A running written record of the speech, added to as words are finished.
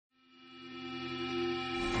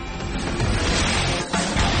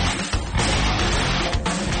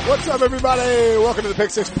What's up, everybody? Welcome to the Pick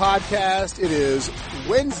Six Podcast. It is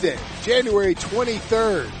Wednesday, January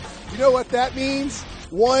 23rd. You know what that means?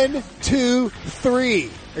 1, 2,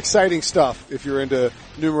 3. Exciting stuff if you're into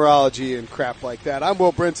numerology and crap like that. I'm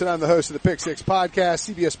Will Brinson. I'm the host of the Pick Six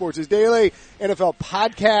Podcast, CBS Sports' daily NFL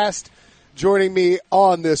podcast. Joining me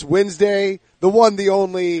on this Wednesday, the one, the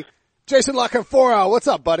only, Jason Canfora. What's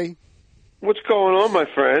up, buddy? What's going on, my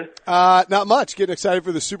friend? Not much. Getting excited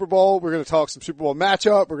for the Super Bowl. We're going to talk some Super Bowl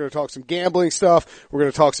matchup. We're going to talk some gambling stuff. We're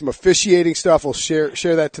going to talk some officiating stuff. We'll share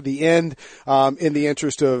that to the end, in the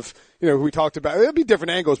interest of, we talked about, it'll be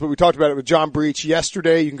different angles, but we talked about it with John Breach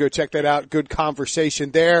yesterday. You can go check that out. Good conversation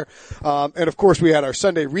there. And of course we had our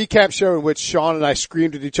Sunday recap show in which Sean and I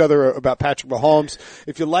screamed at each other about Patrick Mahomes.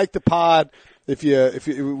 If you like the pod,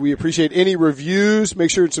 we appreciate any reviews. Make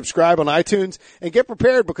sure to subscribe on iTunes and get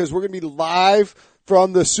prepared because we're going to be live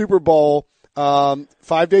from the Super Bowl, 5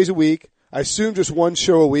 days a week. I assume just one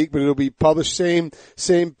show a week, but it'll be published same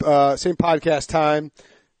podcast time,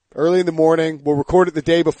 early in the morning. We'll record it the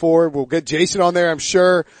day before. We'll get Jason on there, I'm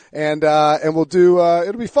sure, and we'll do,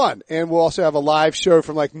 it'll be fun. And we'll also have a live show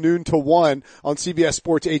from like noon to 1 on CBS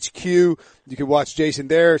Sports HQ. You can watch Jason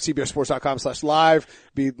there, cbssports.com/live.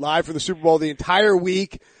 Be live for the Super Bowl the entire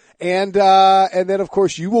week. And then of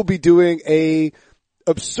course you will be doing a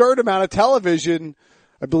absurd amount of television.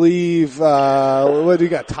 I believe, what do you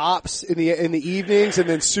got? Tops in the evenings and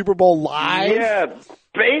then Super Bowl live? Yeah.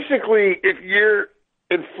 Basically, if you're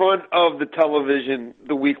in front of the television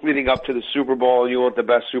the week leading up to the Super Bowl, you want the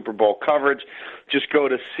best Super Bowl coverage, just go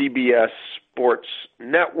to CBS Sports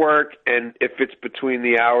Network, and if it's between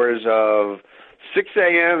the hours of 6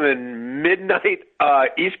 a.m. and midnight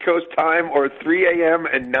East Coast time, or 3 a.m.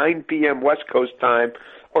 and 9 p.m. West Coast time,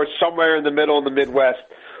 or somewhere in the middle in the Midwest,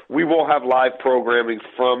 we will have live programming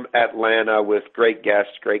from Atlanta with great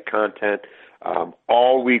guests, great content,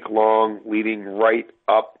 all week long, leading right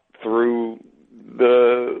up through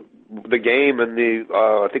the game, and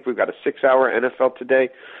I think we've got a 6-hour NFL Today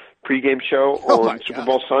pregame show on Super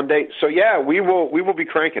Bowl Sunday. So yeah, we will be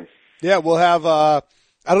cranking. Yeah, we'll have I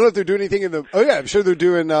don't know if they're doing anything I'm sure they're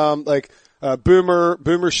doing Boomer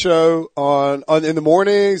show on in the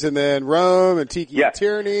mornings, and then Rome and Tiki and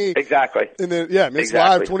Tierney. Exactly. And then it's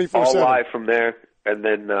live 24/7. All live from there, and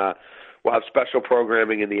then we'll have special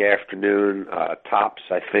programming in the afternoon. Tops,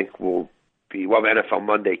 I think, we'll have NFL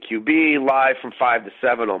Monday QB live from 5 to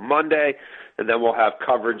 7 on Monday, and then we'll have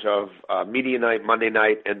coverage of Media Night Monday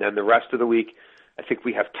night, and then the rest of the week, I think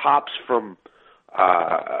we have Tops from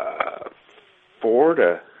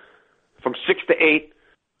 6 to 8,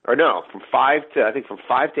 or no, from 5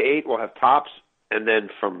 to 8 we'll have Tops, and then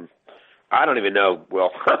I don't even know,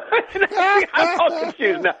 Will. I'm all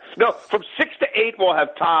confused now. No, from 6 to 8 we'll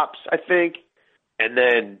have Tops, I think, and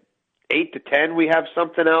then 8 to 10 we have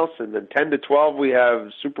something else, and then 10 to 12 we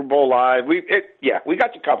have Super Bowl Live. We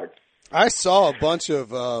got you covered. I saw a bunch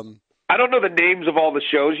of I don't know the names of all the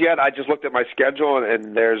shows yet. I just looked at my schedule,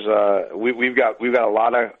 and there's we've got a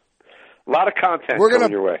lot of content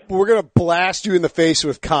coming your way. We're gonna blast you in the face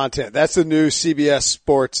with content. That's the new CBS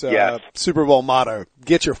Sports Super Bowl motto.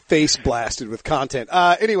 Get your face blasted with content.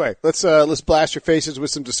 Anyway, let's blast your faces with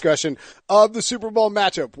some discussion of the Super Bowl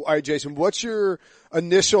matchup. All right, Jason, what's your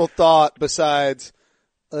initial thought besides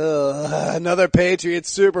another Patriots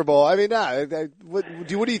Super Bowl? I mean, what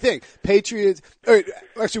do you think? Patriots. All right,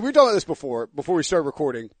 actually, we were talking about this before we started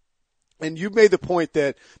recording. And you made the point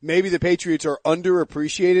that maybe the Patriots are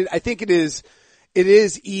underappreciated. I think it is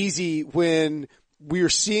easy when we are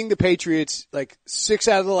seeing the Patriots like 6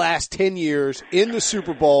 out of the last 10 years in the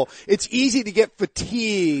Super Bowl. It's easy to get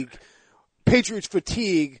Patriots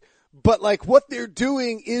fatigue, but like what they're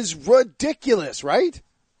doing is ridiculous, right?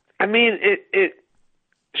 I mean, it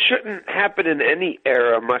shouldn't happen in any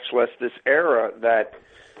era, much less this era that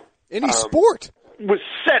any sport was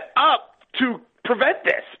set up to prevent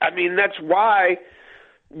this. I mean, that's why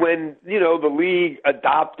when, the league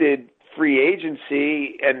adopted free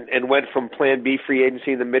agency and went from Plan B free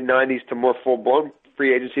agency in the mid-'90s to more full-blown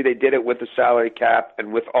free agency, they did it with the salary cap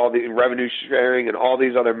and with all the revenue sharing and all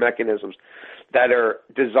these other mechanisms that are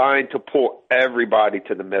designed to pull everybody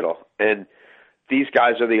to the middle. And these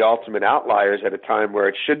guys are the ultimate outliers at a time where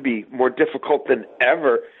it should be more difficult than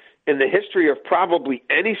ever in the history of probably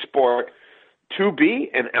any sport to be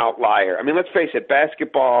an outlier. I mean, let's face it,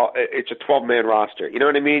 basketball, it's a 12-man roster. You know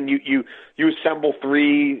what I mean? You assemble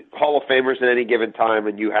 3 Hall of Famers at any given time,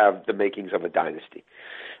 and you have the makings of a dynasty.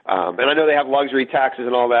 And I know they have luxury taxes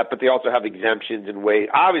and all that, but they also have exemptions and ways.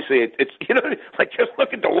 Obviously, it's like just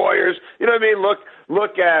look at the Warriors. You know what I mean?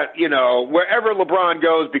 Look at, wherever LeBron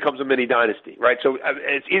goes becomes a mini dynasty, right? So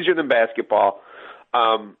it's easier than basketball.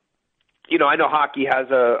 I know hockey has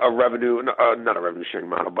a revenue, not a revenue sharing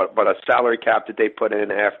model, but a salary cap that they put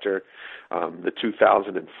in after the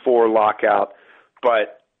 2004 lockout.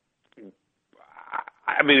 But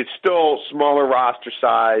I mean, it's still smaller roster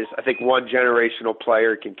size. I think one generational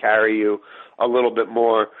player can carry you a little bit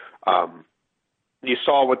more. You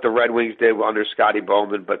saw what the Red Wings did under Scotty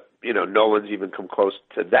Bowman, but no one's even come close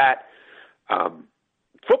to that.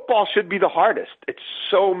 Football should be the hardest. It's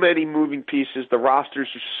so many moving pieces. The rosters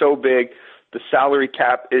are so big. The salary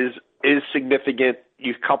cap is significant.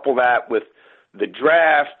 You couple that with the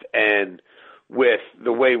draft and with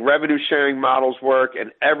the way revenue sharing models work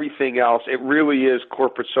and everything else. It really is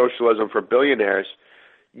corporate socialism for billionaires.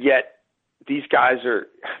 Yet these guys are,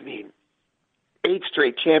 8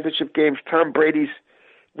 straight championship games. Tom Brady's,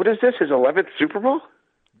 what is this, his 11th Super Bowl?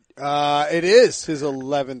 It is his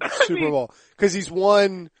 11th Super Bowl. Because he's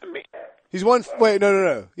won,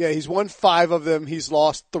 no. Yeah, he's won 5 of them. He's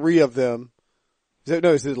lost 3 of them.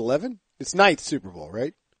 Is it 11? It's 9th Super Bowl,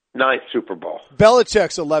 right? 9th Super Bowl.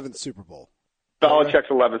 Belichick's 11th Super Bowl. Belichick's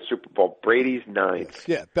 11th Super Bowl. Brady's 9th.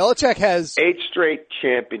 Yeah, Belichick has 8 straight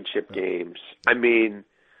championship games. I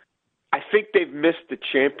think they've missed the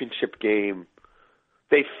championship game.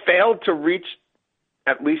 They failed to reach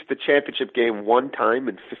at least the championship game one time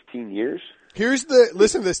in 15 years.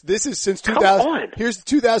 Listen to this. This is since 2000. Here's the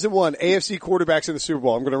 2001 AFC quarterbacks in the Super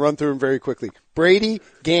Bowl. I'm going to run through them very quickly. Brady,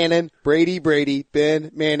 Gannon, Brady,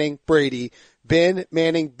 Ben, Manning, Brady, Ben,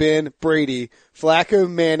 Manning, Ben, Brady, Flacco,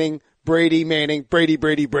 Manning, Brady,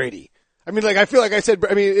 Brady. I feel like I said,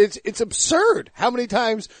 it's absurd how many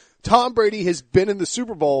times Tom Brady has been in the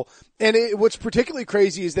Super Bowl. And what's particularly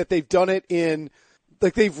crazy is that they've done it in,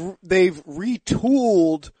 they've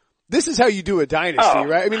retooled. This is how you do a dynasty,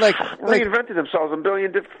 right? Reinvented themselves a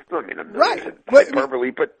billion different, right.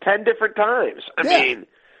 Hyperbole, but 10 different times.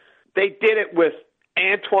 They did it with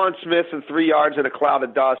Antoine Smith and 3 yards in a cloud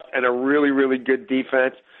of dust and a really, really good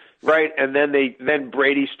defense, right? And then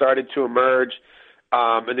Brady started to emerge,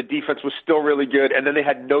 and the defense was still really good. And then they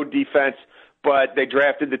had no defense, but they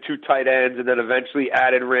drafted the 2 tight ends and then eventually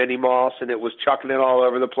added Randy Moss, and it was chucking it all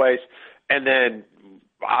over the place. And then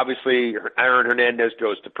obviously Aaron Hernandez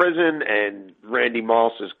goes to prison and Randy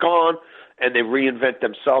Moss is gone, and they reinvent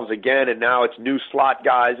themselves again, and now it's new slot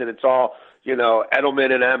guys, and it's all,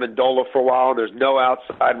 Edelman and Amendola for a while. There's no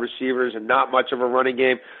outside receivers and not much of a running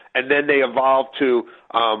game. And then they evolved to,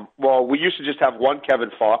 we used to just have one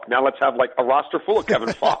Kevin Falk. Now let's have a roster full of Kevin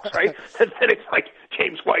Falks, right? And then it's like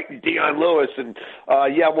James White and Deion Lewis, and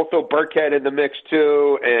we'll throw Burkhead in the mix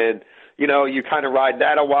too, and you kind of ride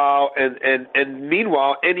that a while, and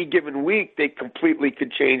meanwhile, any given week, they completely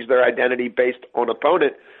could change their identity based on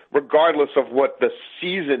opponent, regardless of what the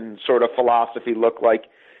season sort of philosophy looked like.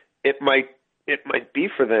 It might be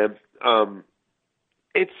for them.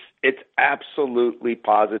 It's absolutely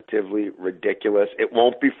positively ridiculous. It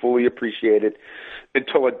won't be fully appreciated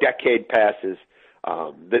until a decade passes.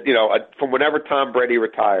 From whenever Tom Brady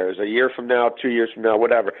retires, a year from now, 2 years from now,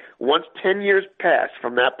 whatever. Once 10 years pass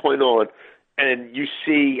from that point on, and you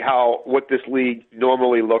see what this league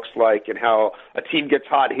normally looks like, and how a team gets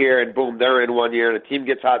hot here, and boom, they're in 1 year, and a team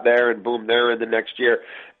gets hot there, and boom, they're in the next year.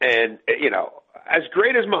 And as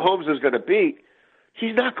great as Mahomes is going to be,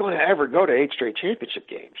 he's not going to ever go to 8 straight championship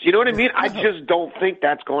games. You know what I mean? I just don't think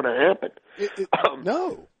that's going to happen.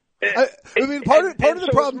 No. Part of the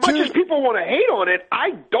problem, as much as people want to hate on it,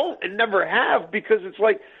 I don't and never have, because it's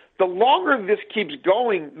like the longer this keeps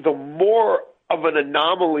going, the more of an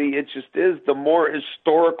anomaly it just is, the more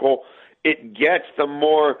historical it gets, the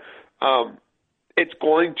more it's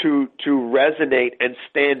going to resonate and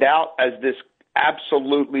stand out as this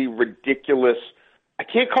absolutely ridiculous. I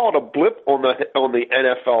can't call it a blip on the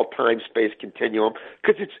NFL time space continuum,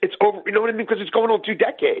 because it's over. You know what I mean? Because it's going on 2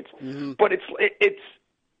 decades. Mm-hmm. But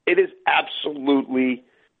it is absolutely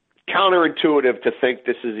counterintuitive to think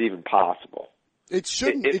this is even possible. It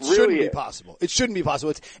shouldn't be possible. It shouldn't be possible.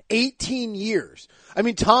 It's 18 years.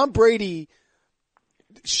 Tom Brady,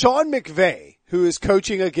 Sean McVay, who is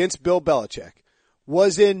coaching against Bill Belichick,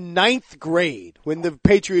 was in 9th grade when the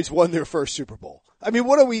Patriots won their first Super Bowl.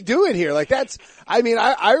 What are we doing here?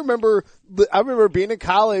 I remember being in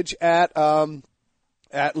college at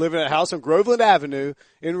living in a house on Groveland Avenue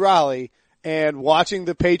in Raleigh, and watching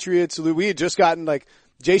the Patriots. We had just gotten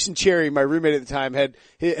Jason Cherry, my roommate at the time, had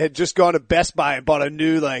just gone to Best Buy and bought a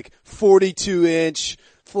new 42-inch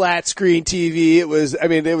flat screen TV. It was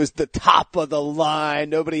the top of the line.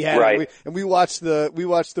 Nobody had right. it. And we watched the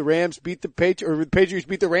Rams beat the Patriots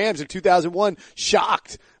beat the Rams in 2001,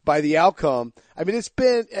 shocked by the outcome.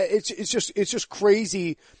 It's just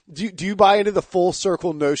crazy. Do you buy into the full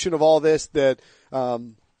circle notion of all this, that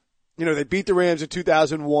they beat the Rams in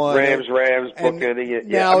 2001. Rams, bookending it.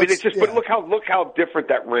 Yeah, I mean, it's just, but look how different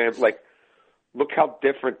that Rams, look how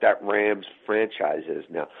different that Rams franchise is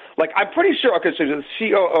now. Like, I'm pretty sure, okay, so the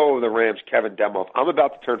COO of the Rams, Kevin Demoff, I'm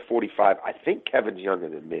about to turn 45. I think Kevin's younger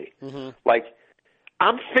than me. Mm-hmm. Like,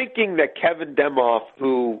 I'm thinking that Kevin Demoff,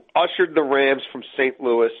 who ushered the Rams from St.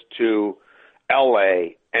 Louis to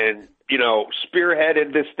L.A. and,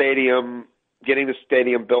 spearheaded the stadium, getting the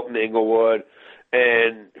stadium built in Inglewood,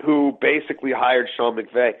 and who basically hired Sean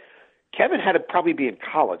McVay. Kevin had to probably be in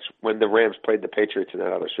college when the Rams played the Patriots in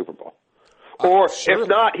that other Super Bowl. Or if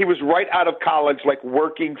not, he was right out of college, like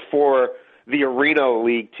working for the Arena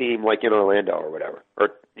League team, like in Orlando or whatever. Or,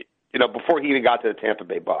 before he even got to the Tampa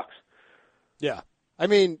Bay Bucks. Yeah. I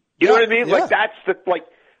mean, you know what I mean? Yeah. Like, that's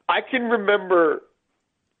I can remember,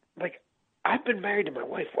 I've been married to my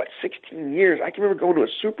wife, 16 years. I can remember going to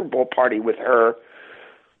a Super Bowl party with her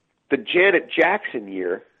the Janet Jackson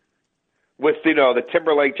year with, the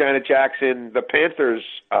Timberlake, Janet Jackson, the Panthers,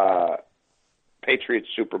 Patriots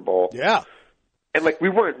Super Bowl. Yeah. And, we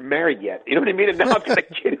weren't married yet. You know what I mean? And now I've got a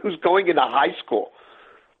kid who's going into high school.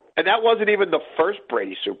 And that wasn't even the first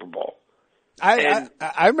Brady Super Bowl. I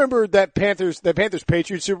remember that Panthers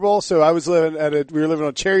Patriots Super Bowl. So I was we were living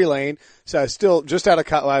on Cherry Lane. So I was still just out of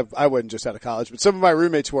college. I wasn't just out of college, but some of my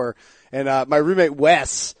roommates were. And, my roommate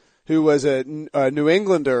Wes, who was a New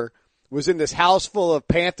Englander, was in this house full of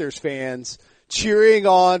Panthers fans cheering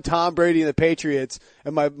on Tom Brady and the Patriots.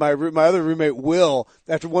 And my other roommate Will,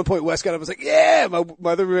 after one point Wes got up and was like, yeah,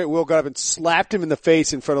 my other roommate Will got up and slapped him in the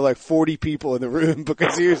face in front of 40 people in the room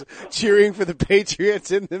because he was cheering for the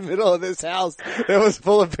Patriots in the middle of this house that was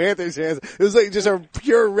full of Panthers fans. It was just a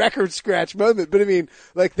pure record scratch moment. But I mean,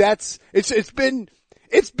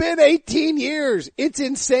 it's been 18 years. It's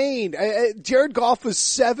insane. Jared Goff was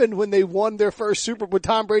 7 when they won their first when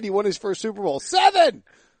Tom Brady won his first Super Bowl. 7!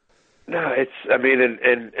 No,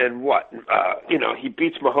 and what? He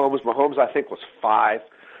beats Mahomes. Mahomes, I think, was 5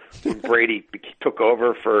 when Brady took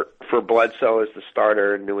over for Bledsoe as the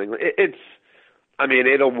starter in New England.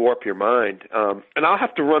 It'll warp your mind. And I'll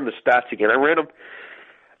have to run the stats again. I ran them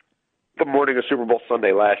the morning of Super Bowl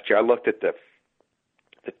Sunday last year. I looked at the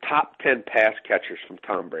top 10 pass catchers from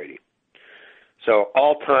Tom Brady. So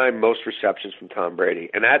all-time most receptions from Tom Brady.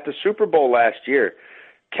 And at the Super Bowl last year,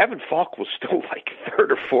 Kevin Falk was still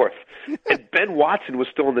 3rd or 4th, and Ben Watson was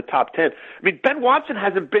still in the top 10. I mean, Ben Watson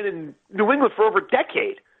hasn't been in New England for over a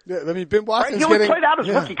decade. Yeah, I mean, Ben Watson. He only played out his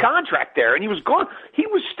rookie contract there, and he was gone. He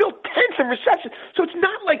was still 10th in receptions. So it's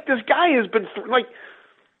not like this guy has been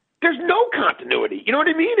there's no continuity. You know what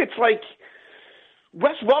I mean? It's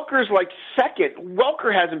Wes Welker's 2nd.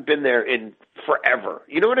 Welker hasn't been there in forever.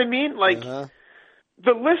 You know what I mean?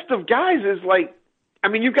 The list of guys is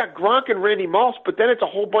you've got Gronk and Randy Moss, but then it's a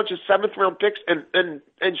whole bunch of 7th-round picks and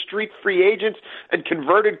street free agents and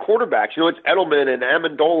converted quarterbacks. It's Edelman and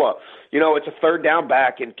Amendola. It's a 3rd down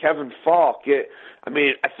back and Kevin Falk.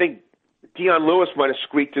 I think Deion Lewis might have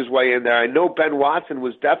squeaked his way in there. I know Ben Watson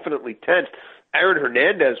was definitely 10th. Aaron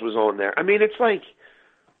Hernandez was on there.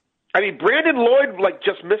 Brandon Lloyd,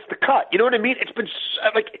 just missed the cut. You know what I mean? It's been,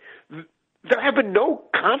 there have been no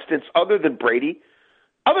constants other than Brady.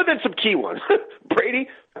 Other than some key ones, Brady,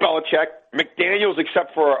 Belichick, McDaniels,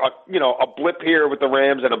 except for a blip here with the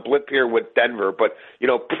Rams and a blip here with Denver, but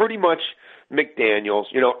pretty much McDaniels.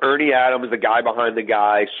 Ernie Adams, the guy behind the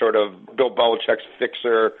guy, sort of Bill Belichick's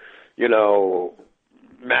fixer,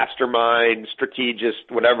 mastermind,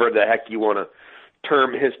 strategist, whatever the heck you want to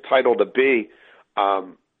term his title to be.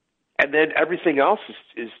 And then everything else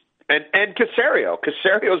is Caserio.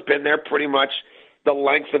 Caserio's been there pretty much the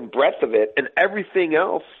length and breadth of it, and everything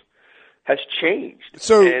else has changed.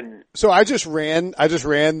 So I just ran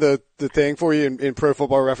the thing for you in Pro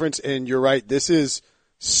Football Reference, and you're right. This is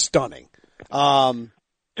stunning. Dude,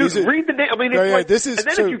 read the name. This is. And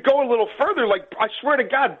then if you go a little further, I swear to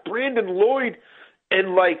God, Brandon Lloyd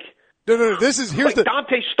and No. This is here's the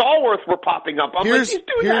Dante Stallworth were popping up. I'm these dudes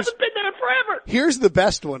haven't been there forever. Here's the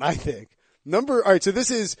best one, I think. All right. So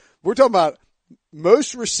we're talking about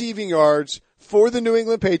most receiving yards for the New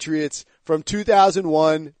England Patriots from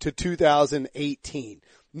 2001 to 2018.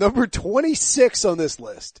 Number 26 on this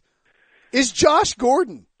list is Josh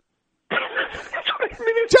Gordon.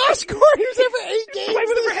 Josh Gordon was there for 8 games. Played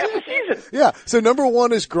with him for half the season. Yeah. So number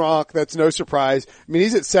 1 is Gronk. That's no surprise.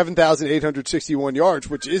 He's at 7,861 yards,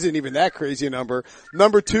 which isn't even that crazy a number.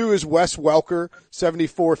 Number 2 is Wes Welker,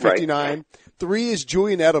 7,459. Right. 3 is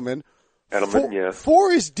Julian Edelman.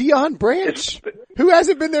 4 is Deion Branch, who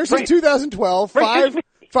hasn't been there since 2012.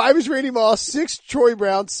 5 is Randy Moss. 6, Troy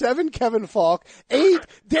Brown. 7, Kevin Falk. 8,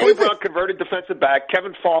 David. Troy Brown converted defensive back.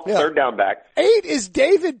 Kevin Falk, third down back. 8 is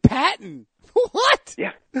David Patton. What?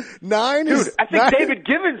 Yeah. 9 Dude, is... I think David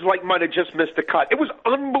Givens might have just missed the cut. It was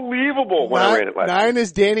unbelievable when I ran it last 9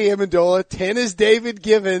 is Danny Amendola. 10 is David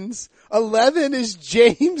Givens. 11 is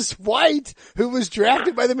James White, who was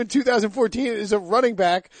drafted by them in 2014 as a running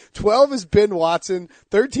back. 12 is Ben Watson.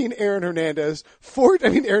 13, Aaron Hernandez.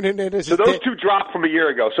 Aaron Hernandez. So those two dropped from a year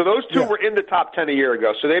ago. So those two were in the top 10 a year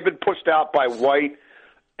ago. So they've been pushed out by White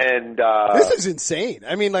and this is insane.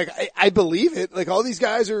 I mean, like, I believe it. Like, all these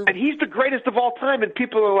guys are... And he's the greatest of all time, and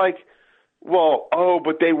people are like, well,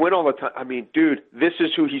 but they win all the time. I mean, dude, this is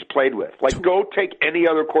who he's played with. Like, go take any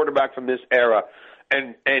other quarterback from this era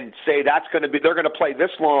and say they're going to play this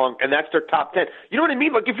long, and that's their top 10. You know what I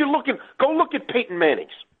mean? Like, if you're looking, go look at Peyton Manning's.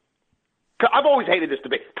 I've always hated this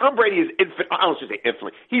debate. Tom Brady is infinite. I don't want to say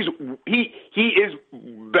infinitely. He is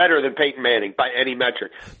better than Peyton Manning by any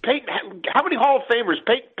metric. Peyton, how many Hall of Famers?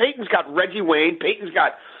 Peyton's got Reggie Wayne. Peyton's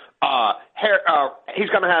got he's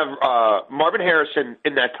going to have Marvin Harrison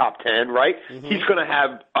in that top 10, right? Mm-hmm. He's going to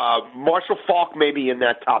have Marshall Faulk maybe in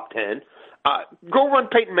that top 10. Go run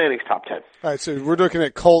Peyton Manning's top 10. All right, so we're looking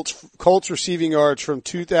at Colts receiving yards from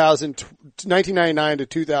 1999 to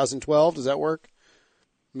 2012. Does that work?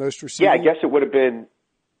 Most receiving? Yeah, I guess it would have been.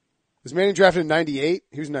 Was Manning drafted in 98?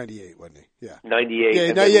 He was 98, wasn't he? Yeah.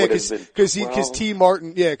 98. Yeah, because T.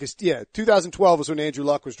 Martin, 2012 was when Andrew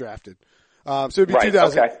Luck was drafted. So it'd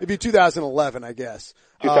be 2011, I guess.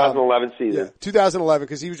 2011 season. Yeah, 2011,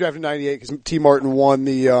 because he was drafted in 98, because T. Martin won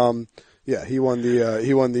the, he won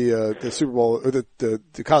the Super Bowl, or the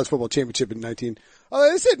college football championship in 19. Oh,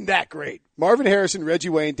 this isn't that great. Marvin Harrison, Reggie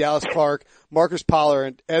Wayne, Dallas Clark, Marcus Pollard,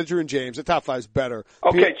 and Edgerrin James. The top 5 is better.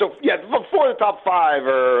 Okay, so before the top 5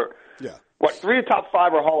 are, 3 of the top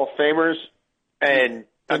 5 are Hall of Famers, and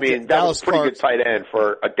I mean, that was a pretty good tight end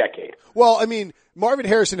for a decade. Well, I mean, Marvin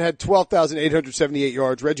Harrison had 12,878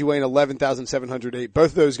 yards. Reggie Wayne, 11,708.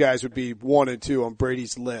 Both of those guys would be 1 and 2 on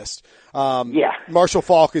Brady's list. Marshall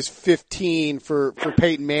Faulk is 15 for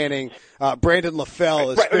Peyton Manning. Brandon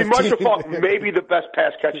LaFell is 15. I mean, Marshall Faulk may be the best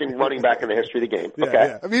pass-catching running back in the history of the game. Okay.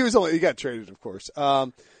 Yeah. I mean, he got traded, of course.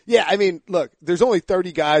 I mean, look, there's only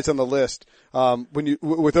 30 guys on the list,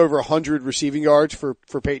 with over 100 receiving yards for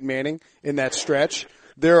Peyton Manning in that stretch.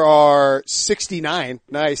 There are 69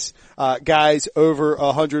 guys over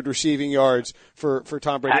 100 receiving yards for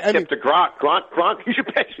Tom Brady. Hat tip to Gronk. Gronk, you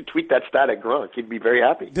should tweet that stat at Gronk. He'd be very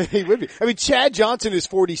happy. He would be. I mean, Chad Johnson is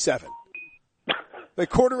 47.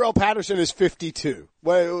 Like, Cordarrelle Patterson is 52.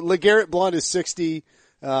 Well, LeGarrette Blount is 60.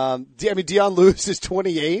 Deion Lewis is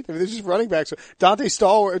 28. I mean, there's just running backs. Dante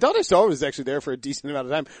Stallworth was actually there for a decent amount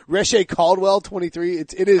of time. Reshae Caldwell, 23.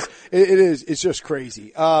 It's just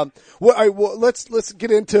crazy. Let's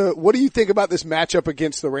get into, what do you think about this matchup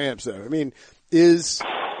against the Rams, though? I mean,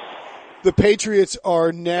 the Patriots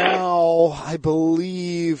are now, I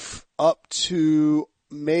believe, up to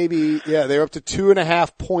they're up to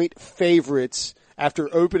 2.5 point favorites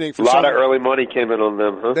after opening for a lot of early money came in on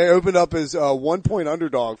them, huh? They opened up as a 1 point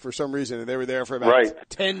underdog for some reason, and they were there for about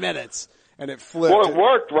 10 minutes, and it flipped. Well, it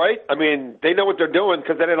worked, right? I mean, they know what they're doing,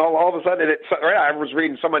 because then all of a sudden, I was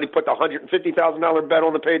reading somebody put a $150,000 bet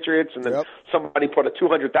on the Patriots, and then somebody put a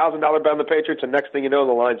 $200,000 bet on the Patriots, and next thing you know,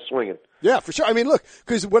 the line's swinging. Yeah, for sure. I mean, look,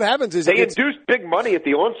 because what happens is they induced big money at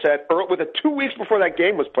the onset, or with 2 weeks before that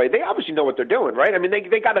game was played. They obviously know what they're doing, right? I mean,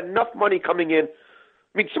 they got enough money coming in.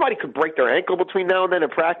 I mean, somebody could break their ankle between now and then in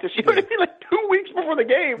practice. You know what I mean? Like 2 weeks before the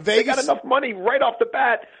game, they got enough money right off the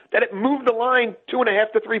bat that it moved the line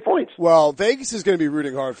 2.5 to 3 points. Well, Vegas is going to be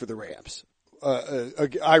rooting hard for the Rams.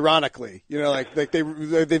 Ironically,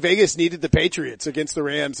 Vegas needed the Patriots against the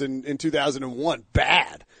Rams in 2001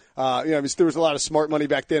 bad. There was a lot of smart money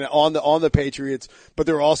back then on the Patriots, but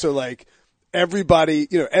there were also like,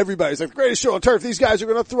 everybody's like, the greatest show on turf. These guys are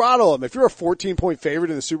going to throttle them. If you're a 14-point favorite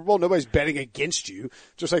in the Super Bowl, nobody's betting against you.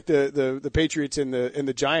 Just like the Patriots and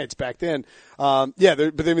the Giants back then. They're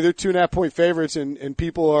 2.5 point favorites, and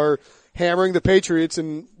people are hammering the Patriots.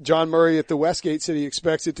 And John Murray at the Westgate said he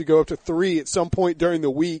expects it to go up to 3 at some point during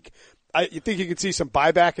the week. You think you could see some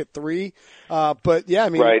buyback at 3?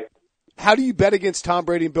 Right. How do you bet against Tom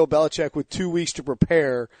Brady and Bill Belichick with 2 weeks to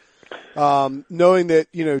prepare? Knowing that,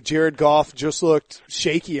 Jared Goff just looked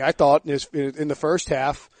shaky, I thought, in the first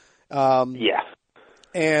half.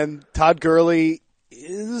 And Todd Gurley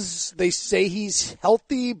they say he's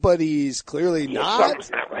healthy, but he's clearly not.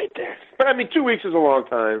 Something's not right there. But I mean, 2 weeks is a long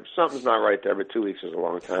time. Something's not right there, but 2 weeks is a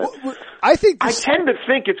long time. Well, I tend to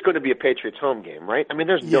think it's going to be a Patriots home game, right? I mean,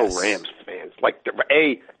 there's no Rams fans.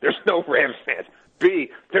 There's no Rams fans. B,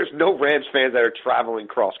 there's no Rams fans that are traveling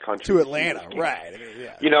cross country to Atlanta, right? I mean,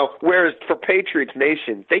 yeah. You know, whereas for Patriots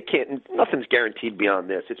Nation, they can't. Nothing's guaranteed beyond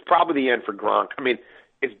this. It's probably the end for Gronk. I mean,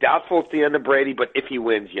 it's doubtful it's the end of Brady, but if he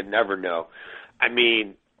wins, you never know. I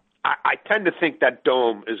mean, I tend to think that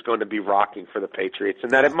dome is going to be rocking for the Patriots,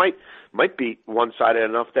 and that it might be one-sided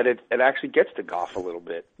enough that it actually gets to Goff a little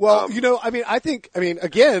bit. Well,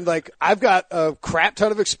 again, like I've got a crap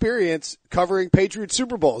ton of experience covering Patriots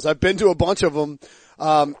Super Bowls. I've been to a bunch of them.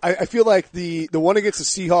 I feel like the one against the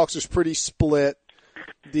Seahawks was pretty split.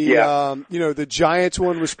 The Giants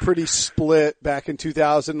one was pretty split back in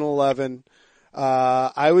 2011.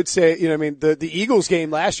 I would say, the Eagles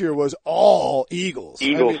game last year was all Eagles.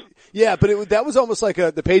 Yeah, but that was almost like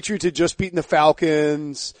the Patriots had just beaten the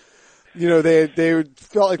Falcons. You know, they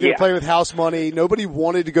felt like they were playing with house money. Nobody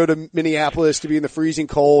wanted to go to Minneapolis to be in the freezing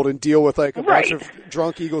cold and deal with like a bunch of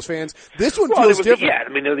drunk Eagles fans. This one feels different. Yeah,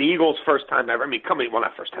 the Eagles' first time ever.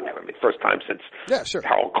 Not first time ever. First time since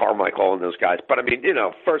Harold Carmichael and those guys. But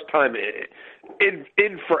first time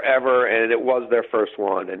in forever, and it was their first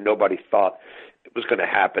one, and nobody thought it was going to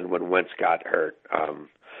happen when Wentz got hurt.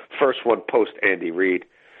 First one post Andy Reid.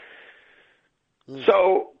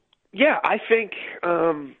 So, yeah, I think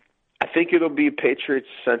it'll be a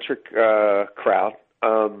Patriots-centric crowd.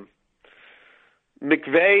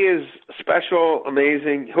 McVay is special,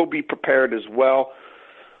 amazing. He'll be prepared as well.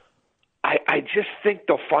 I just think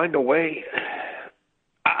they'll find a way.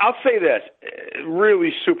 I'll say this,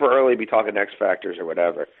 really super early to be talking X Factors or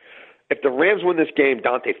whatever. If the Rams win this game,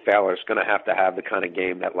 Dante Fowler's going to have the kind of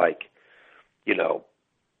game that,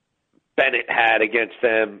 Bennett had against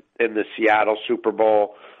them in the Seattle Super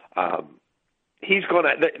Bowl. There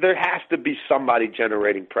has to be somebody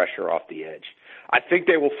generating pressure off the edge. I think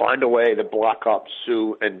they will find a way to block up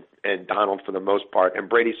Sue and Donald for the most part, and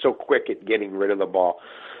Brady's so quick at getting rid of the ball.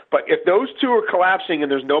 But if those two are collapsing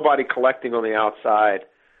and there's nobody collecting on the outside,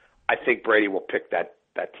 I think Brady will pick that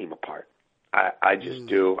team apart. I just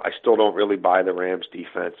do. I still don't really buy the Rams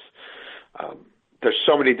defense. There's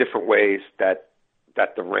so many different ways that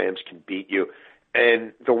the Rams can beat you.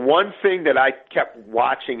 And the one thing that I kept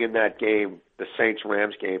watching in that game, the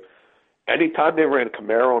Saints-Rams game, anytime they ran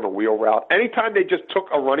Camaro on a wheel route, anytime they just took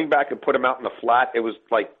a running back and put him out in the flat, it was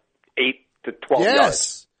like 8 to 12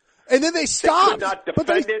 yards. And then they stopped. They could not defend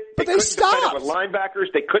it. They couldn't defend it with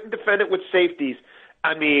linebackers. They couldn't defend it with safeties.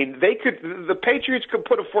 I mean, the Patriots could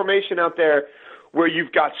put a formation out there where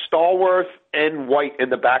you've got Stallworth and White in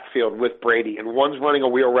the backfield with Brady, and one's running a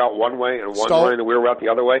wheel route one way and one's running a wheel route the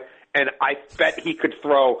other way. And I bet he could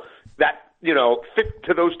throw that,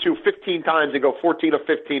 to those two 15 times and go 14 or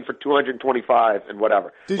 15 for 225 and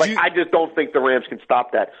whatever. I just don't think the Rams can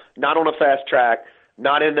stop that. Not on a fast track,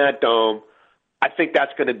 not in that dome. I think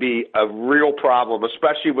that's going to be a real problem,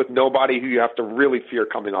 especially with nobody who you have to really fear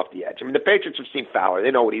coming off the edge. I mean, the Patriots have seen Fowler. They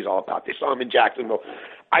know what he's all about. They saw him in Jacksonville.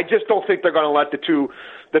 I just don't think they're going to let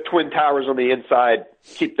the Twin Towers on the inside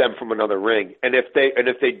keep them from another ring. And if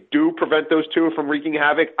they do prevent those two from wreaking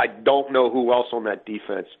havoc, I don't know who else on that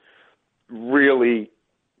defense really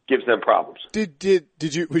gives them problems. Did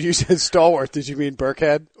you, when you said Stallworth, did you mean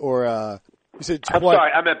Burkhead or, you said I'm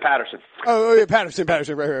sorry, I meant Patterson. Oh yeah, Patterson, right.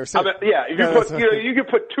 You could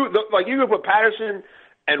put you could put Patterson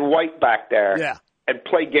and White back there, and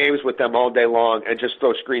play games with them all day long, and just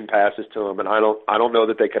throw screen passes to them, and I don't know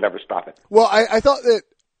that they could ever stop it. Well, I thought that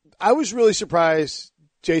I was really surprised,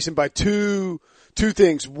 Jason, by two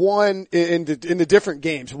things. One, in the different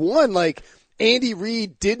games. One, like Andy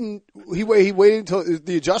Reid he waited until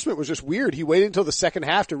the adjustment was just weird. He waited until the second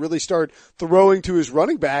half to really start throwing to his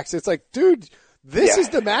running backs. It's like, dude, this is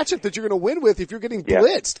the matchup that you're going to win with if you're getting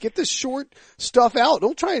blitzed. Get this short stuff out.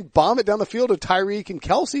 Don't try and bomb it down the field to Tyreek and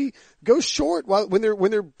Kelsey. Go short when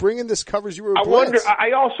they're bringing this coverage. You were I wonder.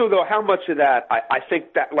 I also though how much of that I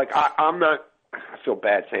think that I'm not. I feel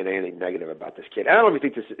bad saying anything negative about this kid. I don't even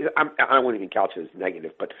think this is, I wouldn't even couch it as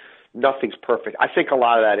negative, but nothing's perfect. I think a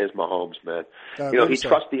lot of that is Mahomes, man. He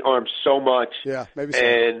trusts the arm so much. Yeah, maybe so.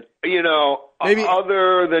 And,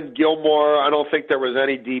 other than Gilmore, I don't think there was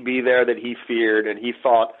any DB there that he feared, and he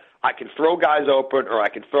thought, I can throw guys open or I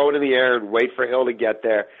can throw it in the air and wait for Hill to get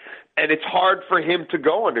there. And it's hard for him to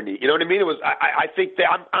go underneath. You know what I mean? It was. I think that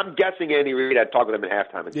I'm guessing Andy Reid had talked with him at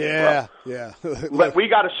halftime. And said, But we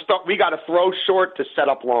got to throw short to set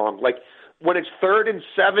up long. Like when it's 3rd and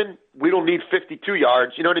 7, we don't need 52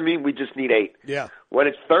 yards. You know what I mean? We just need 8. Yeah. When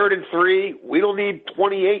it's 3rd and 3, we don't need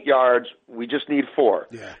 28 yards. We just need 4.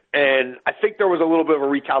 Yeah. And I think there was a little bit of a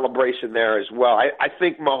recalibration there as well. I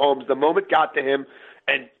think Mahomes, the moment got to him,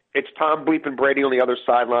 and It's Tom bleeping Brady on the other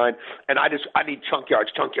sideline, and I need chunk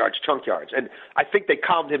yards. And I think they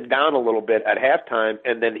calmed him down a little bit at halftime,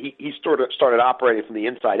 and then he sort of started operating from the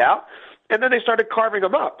inside out, and then they started carving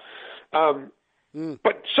him up.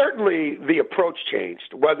 But certainly the approach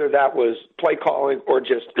changed, whether that was play calling or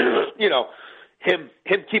just, him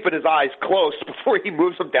keeping his eyes closed before he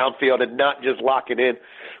moves them downfield and not just locking in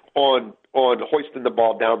on hoisting the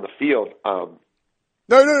ball down the field.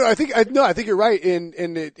 No. I think you're right. And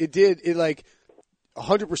it like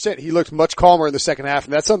 100%. He looked much calmer in the second half,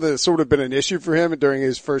 and that's something that's sort of been an issue for him during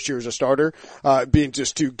his first year as a starter, being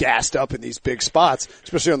just too gassed up in these big spots,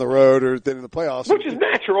 especially on the road or then in the playoffs. Which is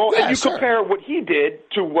natural, yeah, and you sure. compare what he did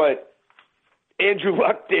to what Andrew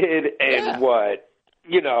Luck did and what,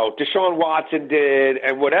 Deshaun Watson did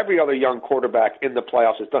and what every other young quarterback in the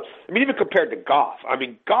playoffs has done. I mean, even compared to Goff. I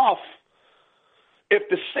mean, Goff, if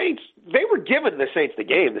the Saints, they were giving the Saints the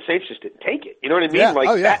game. The Saints just didn't take it. You know what I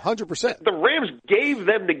mean? Yeah, 100%. The Rams gave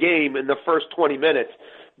them the game in the first 20 minutes.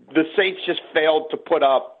 The Saints just failed to put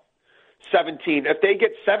up 17. If they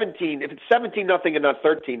get 17, if it's 17-0 and not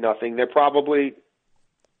 13-0, they're probably,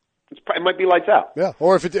 it might be lights out. Yeah,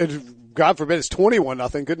 or if God forbid it's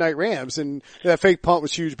 21-0, good night Rams. And that fake punt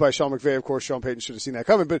was huge by Sean McVay. Of course, Sean Payton should have seen that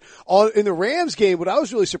coming. But in the Rams game, what I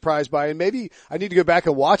was really surprised by, and maybe I need to go back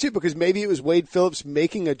and watch it because maybe it was Wade Phillips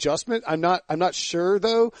making adjustment. I'm not sure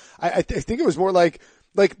though. I think it was more like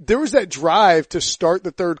there was that drive to start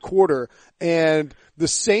the third quarter, and the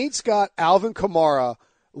Saints got Alvin Kamara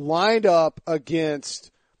lined up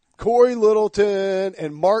against Corey Littleton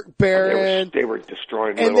and Mark Barron. They were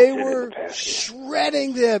destroying and Littleton they were in the past,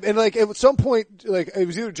 shredding them. And at some point, it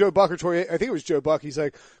was either Joe Buck or Torrey. I think it was Joe Buck. He's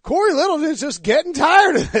like, Corey Littleton's just getting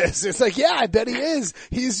tired of this. It's like, yeah, I bet he is.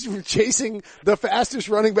 He's chasing the fastest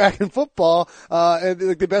running back in football, and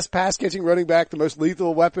the best pass catching running back, the most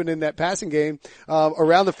lethal weapon in that passing game,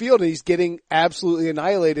 around the field. And he's getting absolutely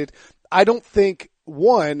annihilated. I don't think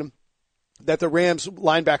that the Rams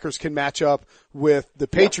linebackers can match up with the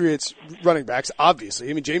Patriots running backs, obviously.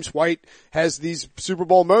 I mean, James White has these Super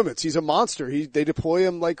Bowl moments. He's a monster. They deploy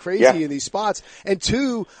him like crazy in these spots. And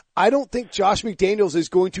two, I don't think Josh McDaniels is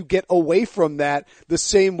going to get away from that the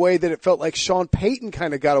same way that it felt like Sean Payton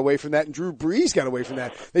kind of got away from that and Drew Brees got away from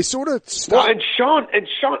that. They sort of stopped. Well, and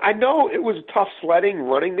Sean, I know it was tough sledding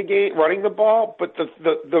running the ball, but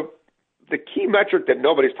the key metric that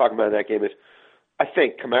nobody's talking about in that game is, I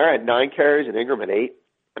think Kamara had 9 carries and Ingram had 8.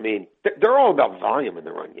 I mean, they're all about volume in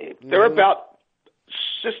the run game. They're about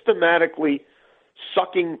systematically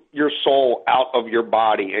sucking your soul out of your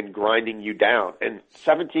body and grinding you down. And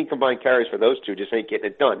 17 combined carries for those two just ain't getting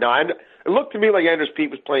it done. Now, it looked to me like Andrews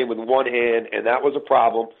Pete was playing with one hand, and that was a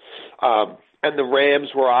problem. And the Rams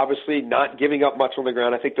were obviously not giving up much on the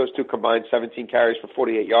ground. I think those two combined 17 carries for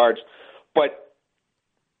 48 yards. But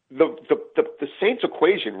the Saints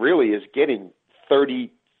equation really is getting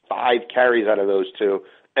 35 carries out of those two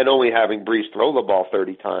and only having Brees throw the ball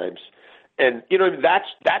 30 times. And,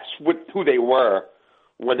 that's who they were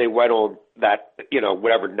when they went on that,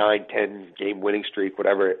 whatever 9-10 game winning streak,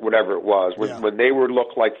 whatever it was. When they were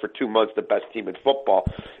looked like for 2 months the best team in football,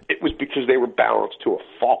 it was because they were balanced to a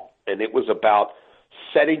fault. And it was about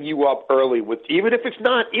setting you up early with, even if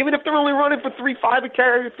they're only running for 3-5 a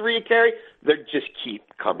carry or 3 a carry, they just keep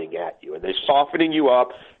coming at you and they're softening you up.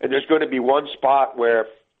 And there's going to be one spot where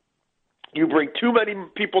you bring too many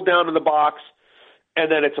people down in the box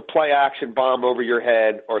and then it's a play action bomb over your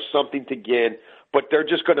head or something to gain, but they're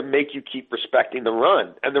just going to make you keep respecting the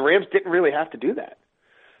run. And the Rams didn't really have to do that.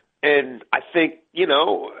 And I think,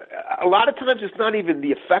 a lot of times it's not even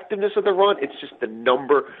the effectiveness of the run, it's just the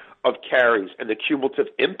number of carries and the cumulative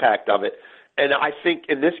impact of it. And I think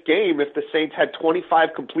in this game, if the Saints had 25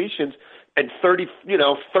 completions and 30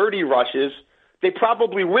 rushes, they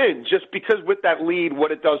probably win just because with that lead,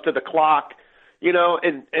 what it does to the clock,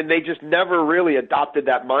 and they just never really adopted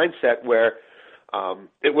that mindset where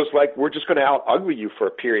it was like, we're just going to out-ugly you for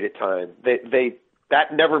a period of time.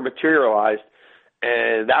 That never materialized.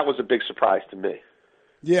 And that was a big surprise to me.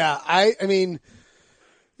 Yeah, I mean,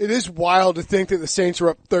 it is wild to think that the Saints were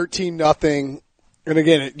up 13-0. And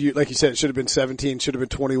again, like you said, it should have been 17, should have been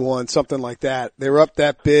 21, something like that. They were up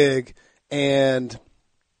that big, and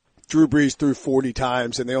Drew Brees threw 40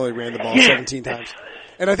 times, and they only ran the ball 17 times.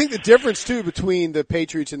 And I think the difference, too, between the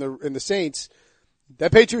Patriots and the Saints,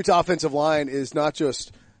 that Patriots offensive line is not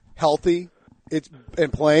just healthy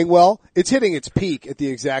and playing well, it's hitting its peak at the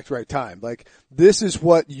exact right time. Like, this is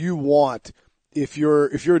what you want if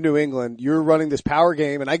you're New England. You're running this power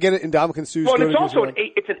game, and I get it. Ndamukong Suh's well, doing it's also an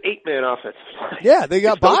 8-man offensive line. Yeah, they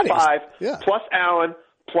got bodies. 5, yeah. plus Allen,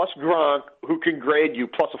 plus Gronk, who can grade you,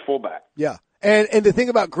 plus a fullback. Yeah. And the thing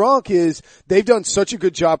about Gronk is they've done such a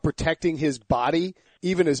good job protecting his body,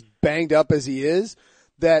 even as banged up as he is,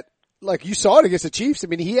 that like you saw it against the Chiefs. I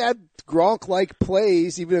mean, he had Gronk-like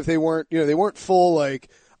plays, even if they weren't full, like,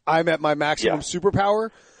 I'm at my maximum superpower.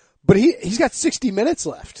 But he's got 60 minutes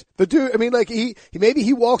left. The dude, I mean, like maybe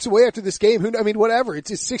he walks away after this game. Whatever.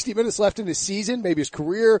 It's just 60 minutes left in his season, maybe his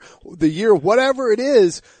career, the year, whatever it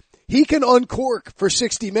is. He can uncork for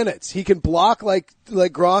 60 minutes. He can block like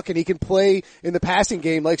Gronk, and he can play in the passing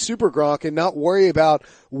game like Super Gronk and not worry about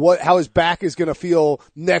how his back is going to feel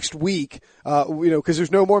next week. Cause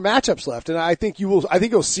there's no more matchups left. And I think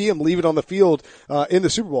you'll see him leave it on the field, in the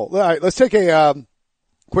Super Bowl. All right. Let's take a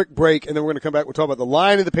quick break, and then we're going to come back. We'll talk about the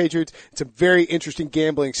line of the Patriots. It's some very interesting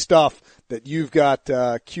gambling stuff that you've got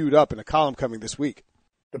queued up in a column coming this week.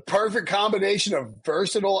 The perfect combination of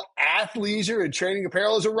versatile athleisure and training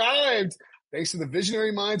apparel has arrived. Thanks to the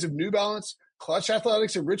visionary minds of New Balance, Clutch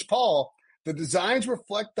Athletics, and Rich Paul, the designs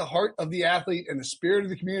reflect the heart of the athlete and the spirit of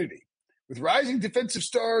the community. With rising defensive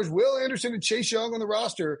stars Will Anderson and Chase Young on the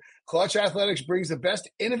roster, Clutch Athletics brings the best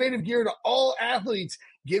innovative gear to all athletes,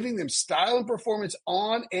 giving them style and performance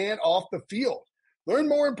on and off the field. Learn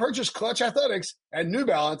more and purchase Clutch Athletics at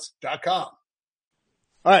newbalance.com.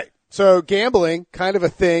 All right. So gambling, kind of a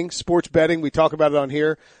thing, sports betting, we talk about it on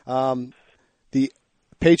here. The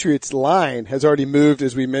Patriots line has already moved,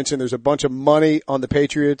 as we mentioned. There's a bunch of money on the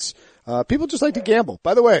Patriots. People just like to gamble.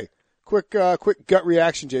 By the way, quick gut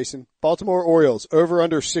reaction, Jason. Baltimore Orioles, over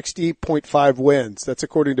under 60.5 wins. That's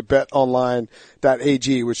according to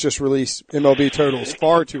betonline.ag, which just released MLB totals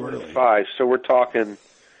far too early. So we're talking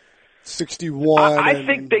 61. I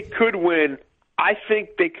think they could win. I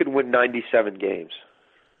think they could win 97 games.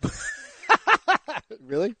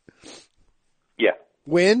 Really? Yeah.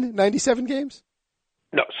 Win 97 games?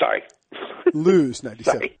 No, sorry. Lose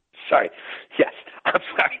 97. Sorry. Yes, I'm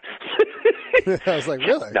sorry. I was like,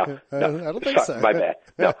 really? No. I don't think so. My bad.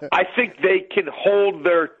 No, I think they can hold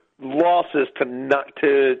their losses to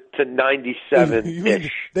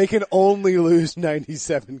 97-ish. They can only lose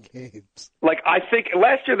 97 games. Like, I think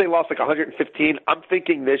last year they lost like 115. I'm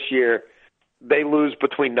thinking this year they lose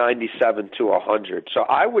between 97 to 100. So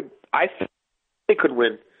I think they could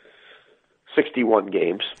win 61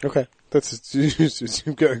 games. Okay. That's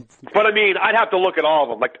good. But I mean, I'd have to look at all of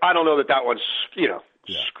them. Like, I don't know that one's,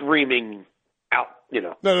 screaming out,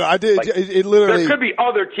 No, I did. Like, it literally. There could be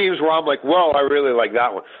other teams where I'm like, well, I really like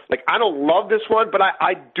that one. Like, I don't love this one, but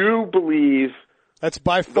I do believe that's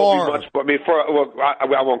by far. I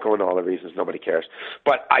won't go into all the reasons. Nobody cares.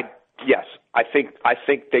 But I think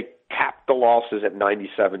they cap the losses at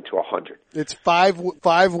 97 to 100. It's five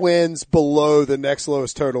wins below the next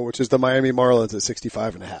lowest total, which is the Miami Marlins at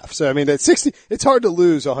 65.5. So I mean, at 60, it's hard to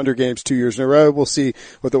lose 100 games 2 years in a row. We'll see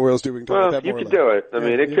what the Orioles do. We can talk about that you more could do it. I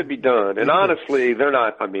mean, it could be done. And honestly, they're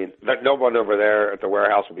not. I mean, no one over there at the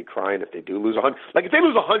warehouse would be crying if they do lose 100. Like if they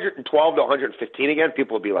lose 112 to 115 again,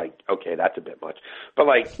 people would be like, okay, that's a bit much. But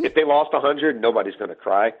like if they lost 100, nobody's going to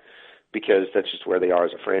cry because that's just where they are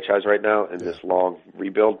as a franchise right now in this long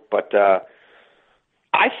rebuild. But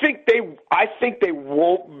I think they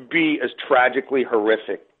won't be as tragically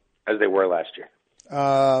horrific as they were last year.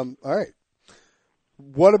 All right.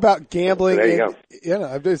 What about gambling? There you go. Yeah,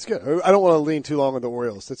 no, it's good. I don't want to lean too long on the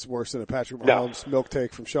Orioles. That's worse than a Patrick Mahomes milk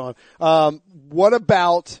take from Sean. What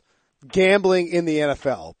about gambling in the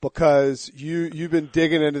NFL? Because you've been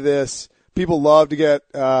digging into this. People love to get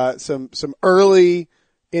some early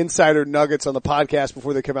insider nuggets on the podcast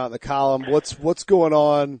before they come out in the column. What's going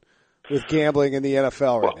on with gambling in the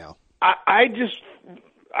NFL right now?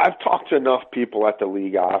 I've talked to enough people at the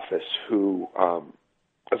league office who,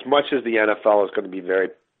 as much as the NFL is going to be very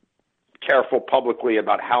careful publicly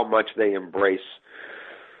about how much they embrace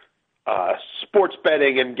sports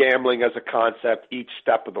betting and gambling as a concept each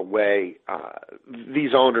step of the way,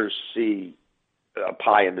 these owners see a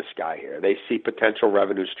pie in the sky here. They see potential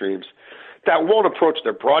revenue streams that won't approach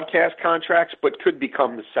their broadcast contracts, but could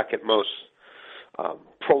become the second most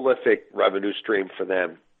prolific revenue stream for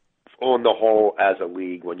them on the whole as a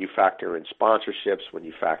league when you factor in sponsorships, when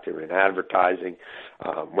you factor in advertising,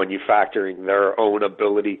 when you factor in their own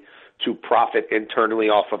ability to profit internally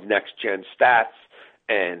off of next-gen stats,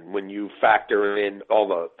 and when you factor in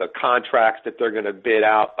all the contracts that they're going to bid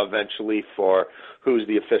out eventually for who's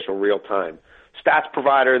the official real-time stats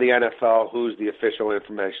provider of the NFL, who's the official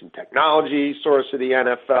information technology source of the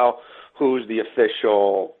NFL, who's the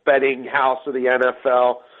official betting house of the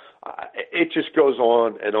NFL. It just goes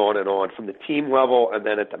on and on and on from the team level and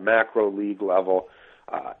then at the macro league level.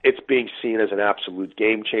 It's being seen as an absolute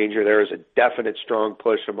game changer. There is a definite strong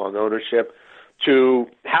push among ownership to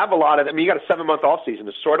have a lot of, I mean, you got a 7-month off season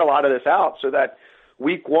to sort a lot of this out so that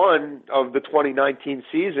week 1 of the 2019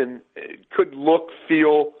 season could look,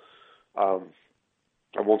 feel, I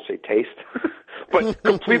won't say taste, but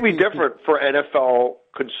completely different for NFL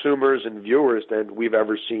consumers and viewers than we've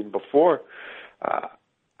ever seen before.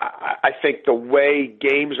 I think the way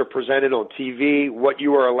games are presented on TV, what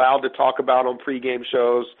you are allowed to talk about on pregame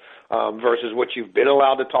shows versus what you've been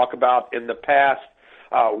allowed to talk about in the past,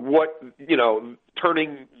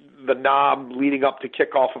 turning the knob leading up to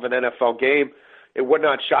kickoff of an NFL game, it would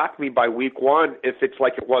not shock me by week 1 if it's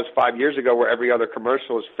like it was 5 years ago where every other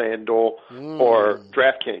commercial is FanDuel or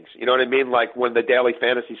DraftKings. You know what I mean? Like when the daily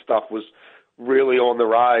fantasy stuff was really on the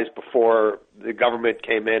rise before the government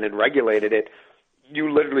came in and regulated it.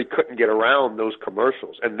 You literally couldn't get around those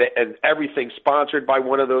commercials, and everything sponsored by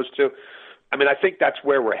one of those two. I mean, I think that's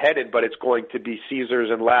where we're headed, but it's going to be Caesars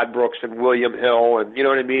and Ladbrokes and William Hill and, you know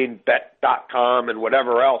what I mean, Bet.com and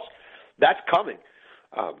whatever else. That's coming.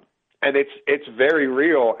 And it's very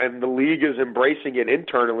real, and the league is embracing it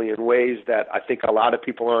internally in ways that I think a lot of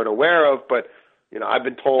people aren't aware of. But, I've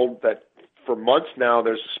been told that for months now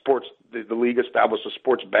the league established a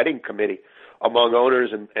sports betting committee among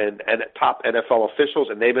owners and top NFL officials,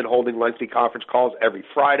 and they've been holding lengthy conference calls every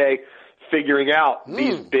Friday, figuring out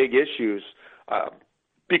these big issues.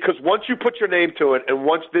 Because once you put your name to it, and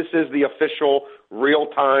once this is the official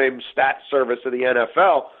real-time stat service of the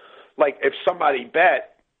NFL, like if somebody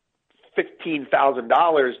bet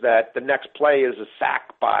 $15,000 that the next play is a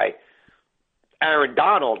sack by Aaron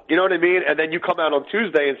Donald, you know what I mean? And then you come out on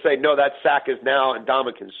Tuesday and say, no, that sack is now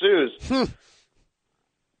Ndamukong Suh's.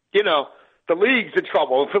 The league's in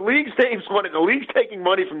trouble. If the league's taking money, the league's taking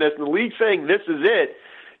money from this, and the league's saying this is it,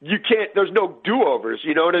 there's no do-overs,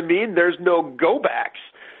 you know what I mean? There's no go-backs.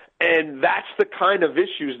 And that's the kind of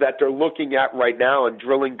issues that they're looking at right now and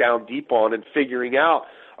drilling down deep on and figuring out,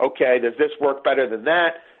 okay, does this work better than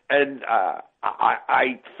that? And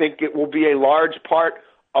I think it will be a large part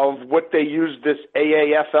of what they use this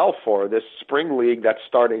AAFL for, this spring league that's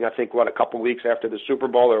starting, I think, a couple weeks after the Super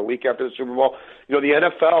Bowl or a week after the Super Bowl. The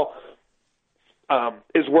NFL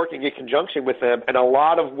is working in conjunction with them, and a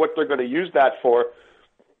lot of what they're going to use that for,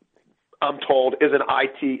 I'm told, is an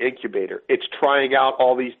IT incubator. It's trying out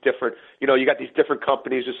all these different, you got these different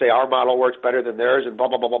companies who say our model works better than theirs and blah,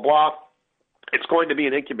 blah, blah, blah, blah. It's going to be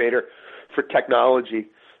an incubator for technology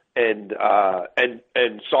and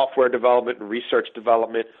software development and research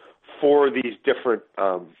development for these different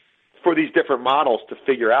models to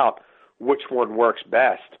figure out which one works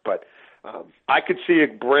best. But I could see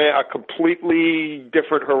a completely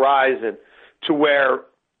different horizon to where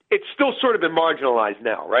it's still sort of been marginalized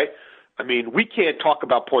now, right? I mean, we can't talk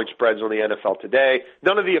about point spreads on the NFL today.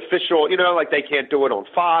 None of the official, like they can't do it on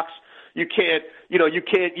Fox. You can't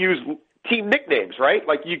use team nicknames, right?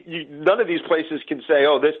 Like none of these places can say,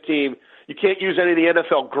 oh, this team. You can't use any of the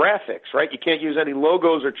NFL graphics, right? You can't use any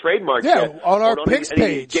logos or trademarks. Yeah, on our picks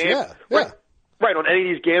page. Right, on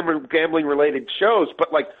any of these gambling related shows.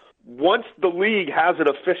 But like once the league has an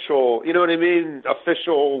official, you know what I mean,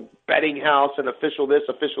 official betting house and official this,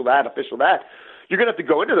 official that, you're going to have to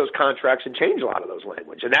go into those contracts and change a lot of those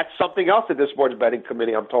language. And that's something else that this sports betting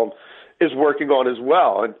committee, I'm told, is working on as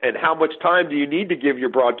well. And how much time do you need to give your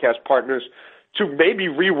broadcast partners to maybe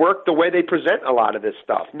rework the way they present a lot of this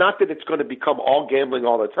stuff? Not that it's going to become all gambling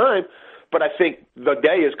all the time, but I think the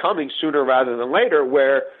day is coming sooner rather than later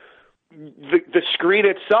where the screen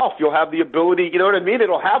itself, you'll have the ability, you know what I mean?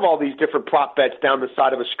 It'll have all these different prop bets down the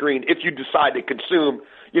side of a screen if you decide to consume,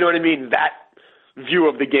 you know what I mean, that view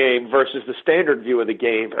of the game versus the standard view of the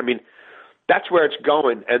game. I mean, that's where it's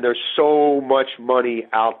going, and there's so much money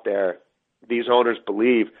out there, these owners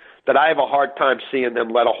believe, that I have a hard time seeing them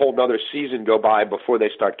let a whole nother season go by before they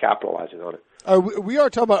start capitalizing on it. Are we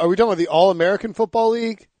talking about the All-American Football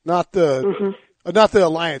League? Not the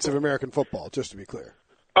Alliance of American Football, just to be clear.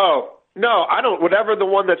 Oh, no, I don't. Whatever the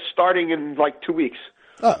one that's starting in like 2 weeks.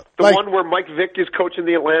 Oh, the one where Mike Vick is coaching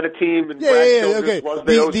the Atlanta team and Brad Childress was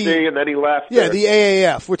the OC and then he left. Yeah, the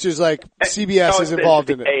AAF, which is like CBS is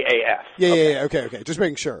involved in it. AAF. Yeah. Okay. Just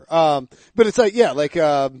making sure. But it's like, you have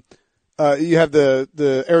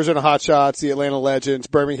the Arizona Hotshots, the Atlanta Legends,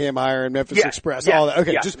 Birmingham Iron, Memphis Express, all that.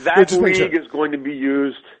 Okay, that league is going to be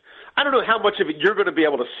used. I don't know how much of it you're going to be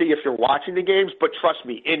able to see if you're watching the games, but trust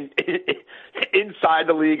me, inside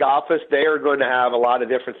the league office, they are going to have a lot of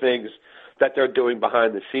different things that they're doing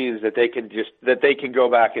behind the scenes that they can go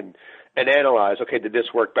back and analyze. Okay, did this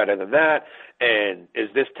work better than that? And is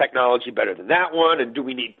this technology better than that one? And do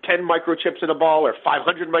we need 10 microchips in a ball or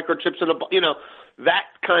 500 microchips in a ball? That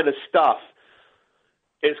kind of stuff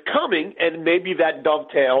is coming, and maybe that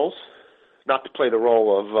dovetails not to play the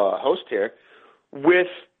role of host here, with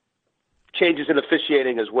changes in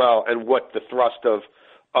officiating as well, and what the thrust of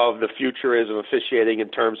the future is of officiating in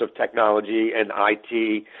terms of technology and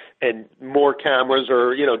IT and more cameras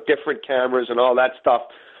or, different cameras and all that stuff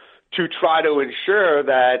to try to ensure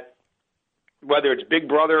that whether it's Big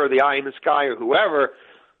Brother or the eye in the sky or whoever,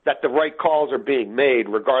 that the right calls are being made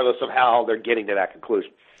regardless of how they're getting to that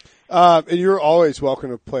conclusion. And you're always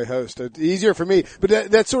welcome to play host. It's easier for me,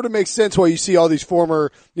 but that sort of makes sense why you see all these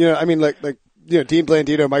former, Dean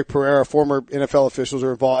Blandino, Mike Pereira, former NFL officials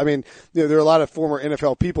are involved. I mean, there are a lot of former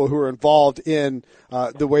NFL people who are involved in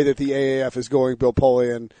the way that the AAF is going. Bill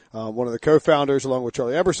Polian, one of the co-founders, along with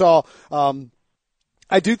Charlie Ebersol.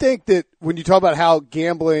 I do think that when you talk about how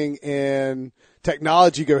gambling and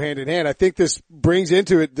technology go hand in hand, I think this brings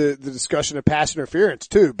into it the discussion of pass interference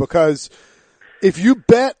too, because if you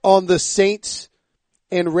bet on the Saints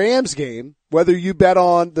and Rams game, whether you bet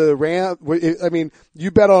on the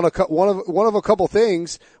you bet on one of a couple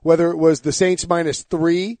things, whether it was the Saints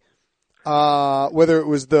 -3, whether it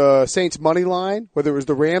was the Saints money line, whether it was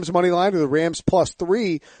the Rams money line or the Rams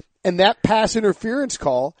 +3, and that pass interference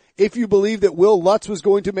call, if you believe that Will Lutz was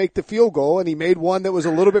going to make the field goal and he made one that was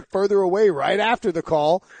a little bit further away right after the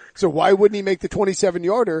call, so why wouldn't he make the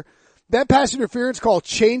 27-yarder? That pass interference call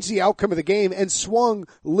changed the outcome of the game and swung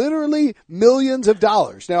literally millions of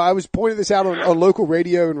dollars. Now, I was pointing this out on local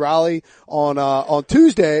radio in Raleigh on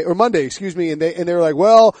Tuesday or Monday, and they were like,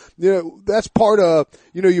 well, that's part of,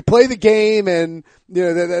 you play the game and,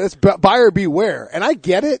 that's buyer beware. And I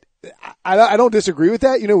get it. I don't disagree with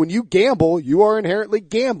that. When you gamble, you are inherently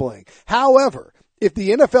gambling. However, if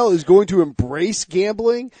the NFL is going to embrace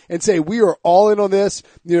gambling and say we are all in on this,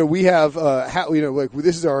 we have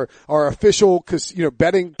this is our official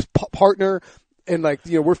betting partner, and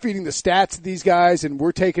we're feeding the stats to these guys and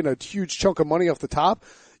we're taking a huge chunk of money off the top.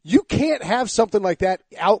 You can't have something like that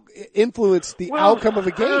influence the outcome of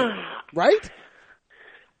a game, right?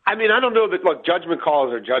 I mean, I don't know that. Look, judgment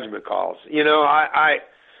calls are judgment calls.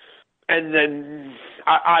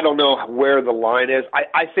 I don't know where the line is.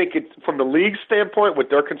 I think it's from the league standpoint, what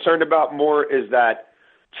they're concerned about more is that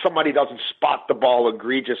somebody doesn't spot the ball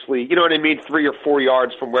egregiously, 3 or 4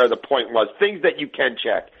 yards from where the point was. Things that you can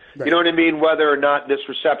check. Right. You know what I mean? Whether or not this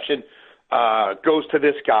reception goes to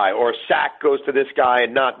this guy or a sack goes to this guy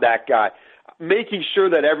and not that guy. Making sure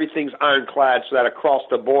that everything's ironclad so that across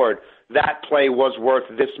the board that play was worth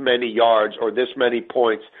this many yards or this many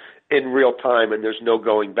points in real time and there's no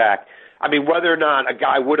going back. I mean, whether or not a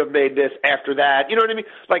guy would have made this after that, you know what I mean?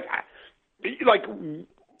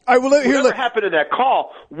 Whatever happened in that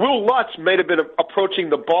call, Will Lutz may have been approaching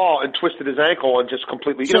the ball and twisted his ankle and just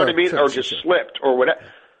completely, you know what I mean? Slipped or whatever.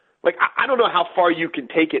 I don't know how far you can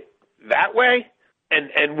take it that way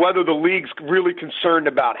and whether the league's really concerned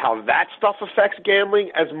about how that stuff affects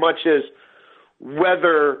gambling as much as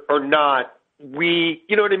whether or not we,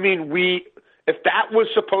 you know what I mean? If that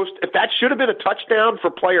should have been a touchdown for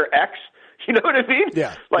player X, you know what I mean?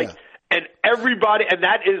 Yeah. And everybody, and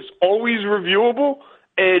that is always reviewable.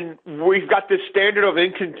 And we've got this standard of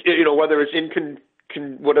whether it's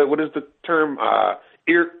what is the term?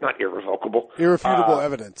 Not irrevocable. Irrefutable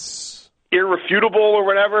evidence. Irrefutable or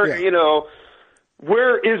whatever. Yeah.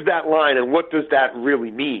 Where is that line, and what does that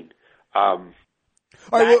really mean? Where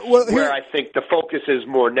I think the focus is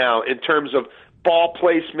more now in terms of ball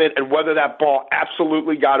placement and whether that ball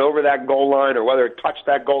absolutely got over that goal line or whether it touched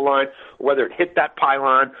that goal line or whether it hit that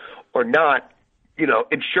pylon or not,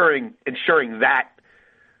 ensuring that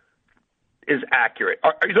is accurate.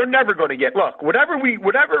 They're never going to get, look, whatever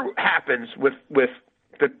happens with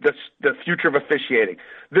the future of officiating,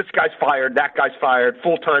 this guy's fired, that guy's fired,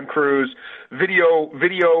 full-time crews, video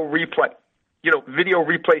replay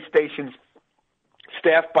stations,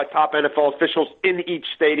 staffed by top NFL officials in each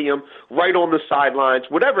stadium, right on the sidelines,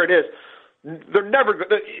 whatever it is, they're never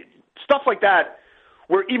stuff like that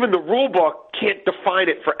where even the rule book can't define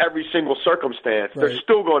it for every single circumstance. Right. There's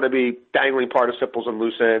still going to be dangling participles and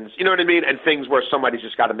loose ends, you know what I mean? And things where somebody's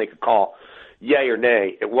just got to make a call, yay or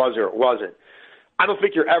nay, it was or it wasn't. I don't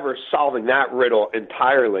think you're ever solving that riddle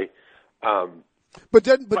entirely. But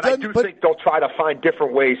I do think they'll try to find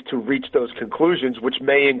different ways to reach those conclusions, which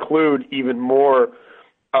may include even more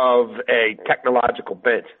of a technological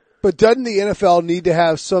bent. But doesn't the NFL need to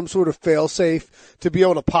have some sort of fail-safe to be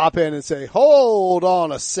able to pop in and say, hold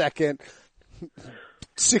on a second,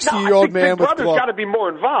 60-year-old man with Big Brother's got to be more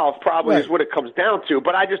involved, probably, right, is what it comes down to.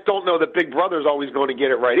 But I just don't know that Big Brother's always going to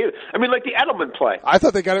get it right either. I mean, like the Edelman play. I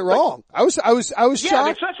thought they got it wrong. I was shocked. Yeah, I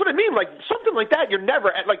mean, so that's what I mean. Like something like that, you're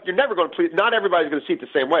never going to please. Not everybody's going to see it the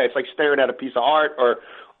same way. It's like staring at a piece of art,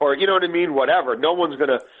 or you know what I mean. Whatever. No one's going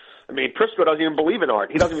to. I mean, Prisco doesn't even believe in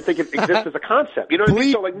art. He doesn't even think it exists as a concept. You know what I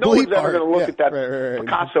mean? So, like, no one's ever going to look at that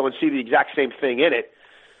Picasso and see the exact same thing in it.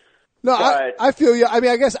 No, I feel you. I mean,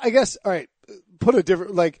 I guess, all right, put a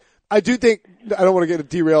different, like, I do think, I don't want to get a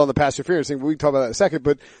derail on the pass interference thing, but we can talk about that in a second,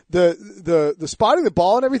 but the spotting the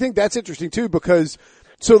ball and everything, that's interesting too, because,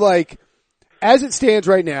 so like, as it stands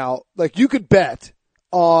right now, like, you could bet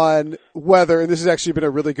on whether, and this has actually been a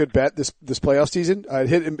really good bet this playoff season.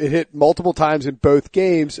 It hit multiple times in both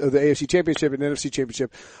games of the AFC Championship and NFC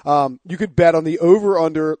Championship. You could bet on the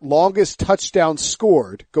over/under longest touchdown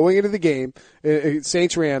scored going into the game.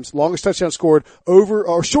 Saints-Rams, longest touchdown scored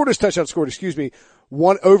shortest touchdown scored,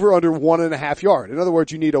 over under 1.5 yards. In other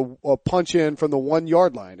words, you need a punch in from the 1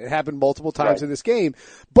 yard line. It happened multiple times in this game.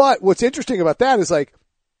 But what's interesting about that is, like,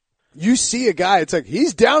 you see a guy, it's like,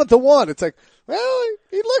 he's down at the 1. It's like, well,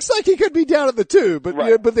 he looks like he could be down at the 2, but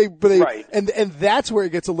and that's where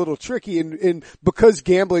it gets a little tricky, and because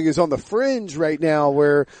gambling is on the fringe right now,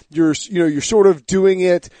 where you're sort of doing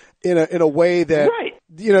it in a way that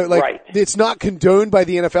it's not condoned by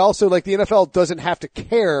the NFL, so like the NFL doesn't have to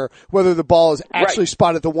care whether the ball is actually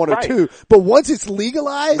spotted at the 1 or 2, but once it's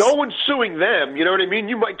legalized, no one's suing them. You know what I mean?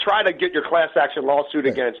 You might try to get your class action lawsuit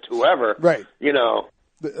against whoever,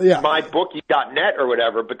 mybookie.net or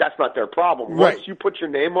whatever, but that's not their problem. Once you put your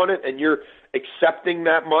name on it and you're accepting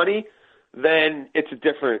that money, then it's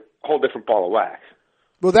a whole different ball of wax.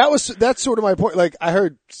 Well, that's sort of my point. Like, I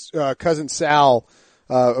heard cousin Sal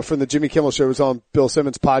from the Jimmy Kimmel Show was on Bill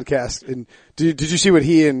Simmons' podcast, and did you see what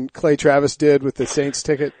he and Clay Travis did with the Saints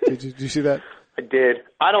ticket? Did you see that? I did.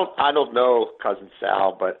 I don't know cousin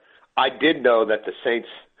Sal, but I did know that the Saints.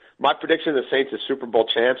 My prediction of the Saints as Super Bowl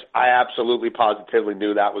champs, I absolutely positively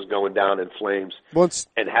knew that was going down in flames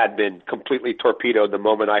and had been completely torpedoed the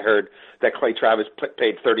moment I heard that Clay Travis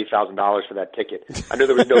paid $30,000 for that ticket. I knew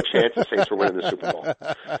there was no chance the Saints were winning the Super Bowl.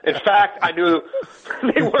 In fact, I knew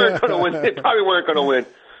they weren't going to win. They probably weren't going to win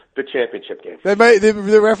the championship game.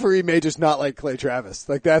 The referee may just not like Clay Travis.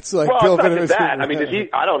 Like, that's like, well, it's not just that. I mean,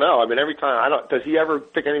 I don't know. I mean, every time, does he ever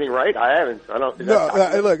pick anything right? I haven't. I don't.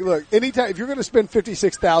 Look, anytime, if you're going to spend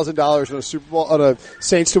 $56,000 on a Super Bowl, on a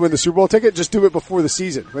Saints to win the Super Bowl ticket, just do it before the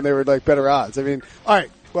season when they were like better odds. I mean, all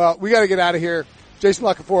right. Well, we got to get out of here. Jason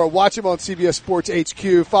La Canfora, watch him on CBS Sports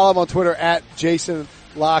HQ. Follow him on Twitter at Jason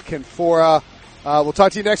La Canfora. We'll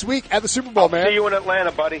talk to you next week at the Super Bowl, man. See you in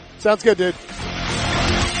Atlanta, buddy. Sounds good, dude.